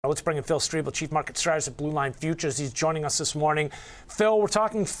Let's bring in Phil Strebel, Chief Market Strategist at Blue Line Futures. He's joining us this morning. Phil, we're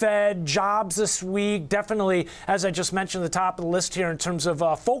talking Fed, jobs this week. Definitely, as I just mentioned, at the top of the list here in terms of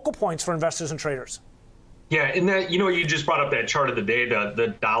focal points for investors and traders. Yeah, and that, you just brought up that chart of the day,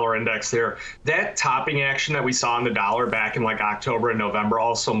 the dollar index there. That topping action that we saw in the dollar back in like October and November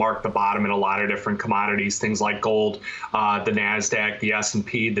also marked the bottom in a lot of different commodities, things like gold, the NASDAQ, the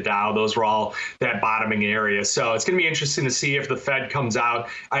S&P, the Dow. Those were all that bottoming area. So it's going to be interesting to see if the Fed comes out.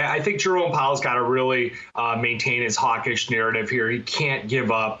 I think Jerome Powell's got to really maintain his hawkish narrative here. He can't give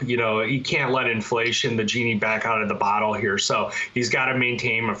up. He can't let inflation, the genie, back out of the bottle here. So he's got to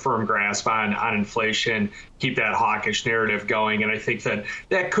maintain a firm grasp on inflation, keep that hawkish narrative going. And I think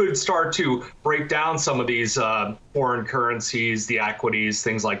that could start to break down some of these foreign currencies, the equities,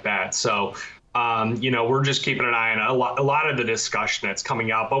 things like that. So, we're just keeping an eye on a lot of the discussion that's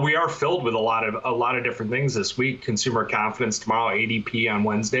coming out. But we are filled with a lot of different things this week. Consumer confidence tomorrow, ADP on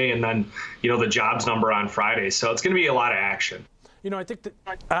Wednesday, and then, the jobs number on Friday. So it's going to be a lot of action. I think that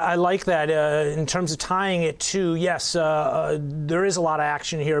I like that in terms of tying it to, yes, there is a lot of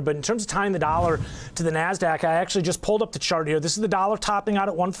action here, but in terms of tying the dollar to the NASDAQ, I actually just pulled up the chart here. This is the dollar topping out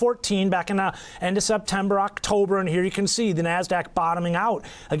at 114 back in the end of September, October, and here you can see the NASDAQ bottoming out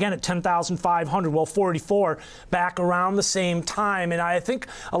again at 10,500, well, 44 back around the same time. And I think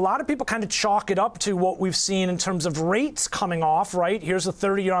a lot of people kind of chalk it up to what we've seen in terms of rates coming off, right? Here's the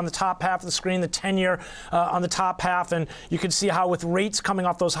 30-year on the top half of the screen, the 10-year on the top half, and you can see how with rates coming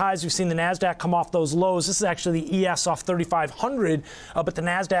off those highs, we've seen the NASDAQ come off those lows. This is actually the ES off 3,500, but the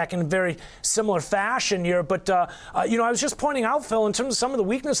NASDAQ in a very similar fashion here. But, I was just pointing out, Phil, in terms of some of the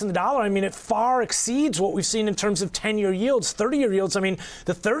weakness in the dollar, it far exceeds what we've seen in terms of 10-year yields, 30-year yields.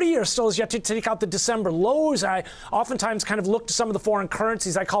 The 30-year still is yet to take out the December lows. I oftentimes kind of look to some of the foreign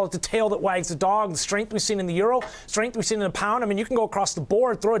currencies. I call it the tail that wags the dog. The strength we've seen in the euro, strength we've seen in the pound. You can go across the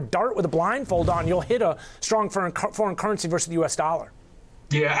board, throw a dart with a blindfold on, you'll hit a strong foreign currency versus the U.S. dollar.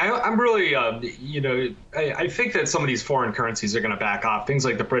 Yeah, I'm really, I think that some of these foreign currencies are going to back off. Things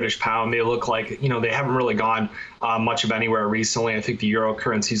like the British pound, they look like, they haven't really gone much of anywhere recently. I think the euro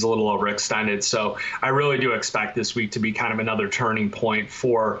currency is a little overextended. So I really do expect this week to be kind of another turning point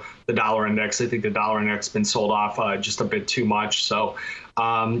for the dollar index. I think the dollar index has been sold off just a bit too much. So,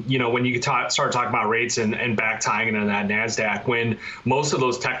 when you start talking about rates and back tying into that NASDAQ, when most of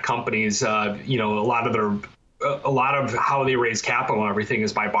those tech companies, a lot of how they raise capital and everything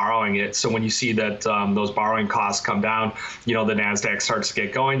is by borrowing it. So when you see that those borrowing costs come down, the NASDAQ starts to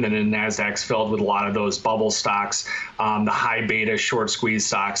get going. Then the NASDAQ's filled with a lot of those bubble stocks, the high beta short squeeze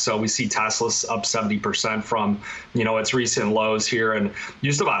stocks. So we see Tesla's up 70% from, its recent lows here. And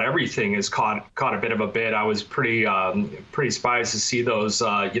just about everything has caught a bit of a bid. I was pretty surprised to see those.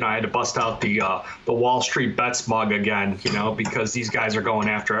 I had to bust out the Wall Street Bets mug again, because these guys are going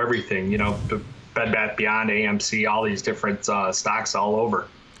after everything, Bed Bath Beyond, AMC, all these different stocks all over.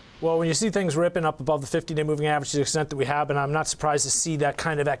 Well, when you see things ripping up above the 50-day moving average to the extent that we have, and I'm not surprised to see that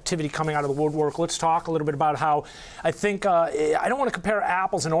kind of activity coming out of the woodwork. Let's talk a little bit about how I think, I don't want to compare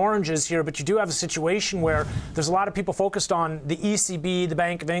apples and oranges here, but you do have a situation where there's a lot of people focused on the ECB, the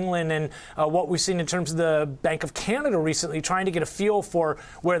Bank of England, and what we've seen in terms of the Bank of Canada recently, trying to get a feel for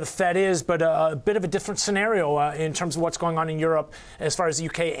where the Fed is, but a bit of a different scenario in terms of what's going on in Europe as far as the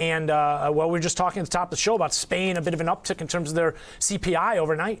UK. And, we were just talking at the top of the show about Spain, a bit of an uptick in terms of their CPI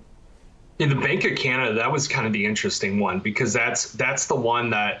overnight. In the Bank of Canada, that was kind of the interesting one, because that's the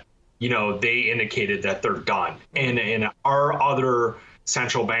one that, they indicated that they're done. And our other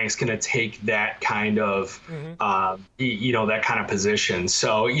central banks going to take that kind of, that kind of position.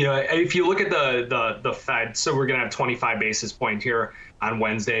 So, if you look at the Fed, so we're going to have 25 basis point here on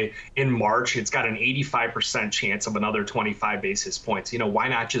Wednesday. In March, it's got an 85% chance of another 25 basis points. Why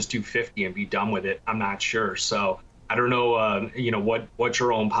not just do 50 and be done with it? I'm not sure. So I don't know, what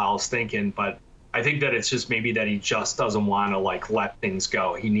Jerome Powell's thinking, but I think that it's just maybe that he just doesn't want to let things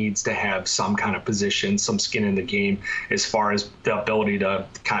go. He needs to have some kind of position, some skin in the game as far as the ability to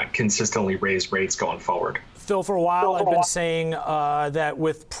kind of consistently raise rates going forward. Phil, for a while I've been saying that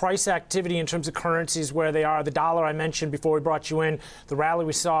with price activity in terms of currencies where they are, the dollar I mentioned before we brought you in, the rally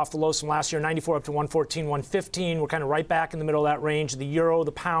we saw off the lows from last year, 94 up to 114, 115, we're kind of right back in the middle of that range. The euro,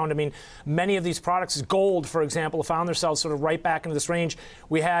 the pound, many of these products, gold, for example, found themselves sort of right back into this range.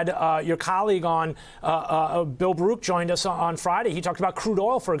 We had your colleague on, Bill Baruch, joined us on Friday. He talked about crude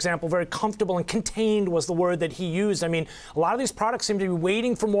oil, for example, very comfortable and contained was the word that he used. A lot of these products seem to be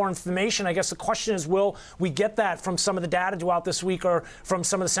waiting for more information. I guess the question is, will we get that from some of the data due out this week or from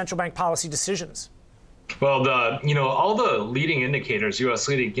some of the central bank policy decisions? Well, all the leading indicators, U.S.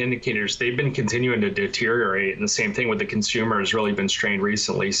 leading indicators, they've been continuing to deteriorate, and the same thing with the consumer has really been strained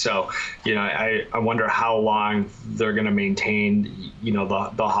recently. So, I wonder how long they're going to maintain, the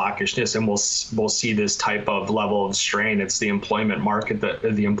hawkishness, and we'll see this type of level of strain. It's the employment market,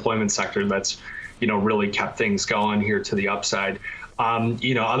 the employment sector that's, really kept things going here to the upside.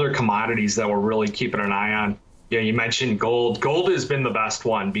 Other commodities that we're really keeping an eye on. Yeah, you mentioned gold. Gold has been the best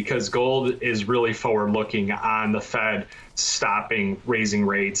one because gold is really forward looking on the Fed stopping raising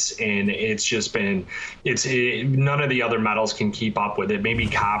rates, and it's just been none of the other metals can keep up with it. Maybe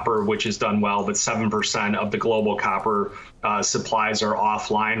copper, which has done well, but 7% of the global copper supplies are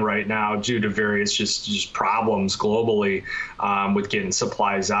offline right now due to various just problems globally with getting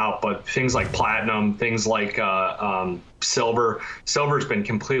supplies out. But things like platinum, things like silver's been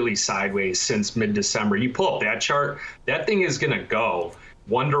completely sideways since mid-December. You pull up that chart, that thing is going to go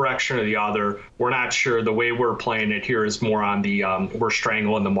one direction or the other. We're not sure. The way we're playing it here is more on the we're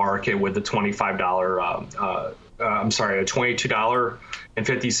strangling the market with the $25 a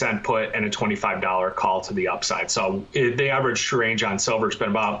 $22.50 put and a $25 call to the upside. So the average range on silver has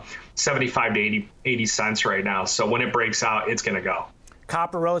been about 75 to 80 cents right now. So when it breaks out, it's going to go.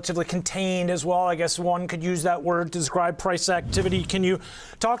 Copper relatively contained as well. I guess one could use that word to describe price activity. Can you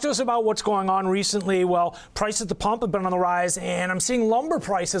talk to us about what's going on recently? Well, prices at the pump have been on the rise, and I'm seeing lumber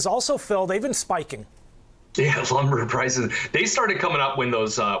prices also, Phil, they've been spiking. Yeah, lumber prices, they started coming up when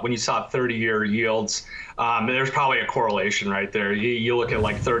those when you saw 30-year yields. There's probably a correlation right there. You look at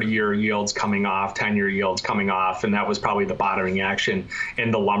like 30-year yields coming off, 10-year yields coming off, and that was probably the bottoming action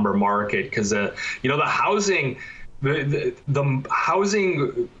in the lumber market because the housing. The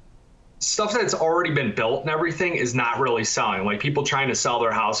housing stuff that's already been built and everything is not really selling. Like people trying to sell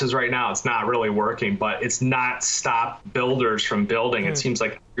their houses right now, it's not really working, but it's not stopped builders from building. It seems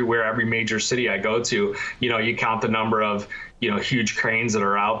like everywhere, every major city I go to, you count the number of, huge cranes that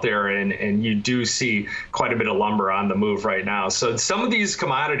are out there, and you do see quite a bit of lumber on the move right now. So some of these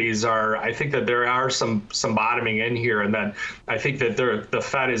commodities I think that there are some bottoming in here, and then I think that the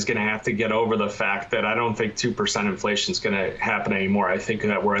Fed is going to have to get over the fact that I don't think 2% inflation is going to happen anymore. I think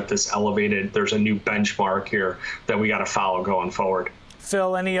that we're at this elevated, there's a new benchmark here that we got to follow going forward.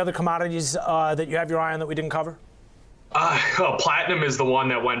 Phil, any other commodities that you have your eye on that we didn't cover? Platinum is the one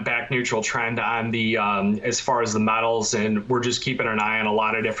that went back neutral trend on the as far as the metals, and we're just keeping an eye on a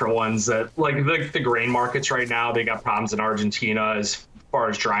lot of different ones that like the grain markets right now. They got problems in Argentina as far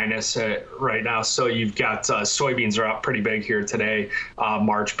as dryness right now. So you've got soybeans are up pretty big here today,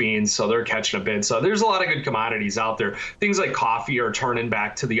 March beans, so they're catching a bid. So there's a lot of good commodities out there. Things like coffee are turning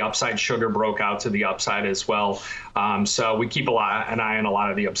back to the upside. Sugar broke out to the upside as well. So we keep an eye on a lot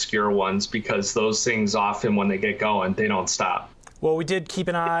of the obscure ones because those things often, when they get going, they don't stop. Well, we did keep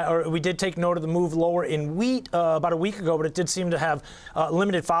an eye, or we did take note of the move lower in wheat about a week ago, but it did seem to have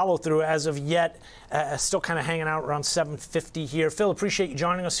limited follow-through as of yet. Still kind of hanging out around 750 here. Phil, appreciate you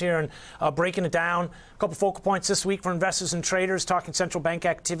joining us here and breaking it down. A couple focal points this week for investors and traders, talking central bank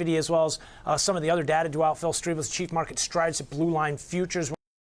activity as well as some of the other data due out. Phil Strebel, Chief Market Strategist at Blue Line Futures.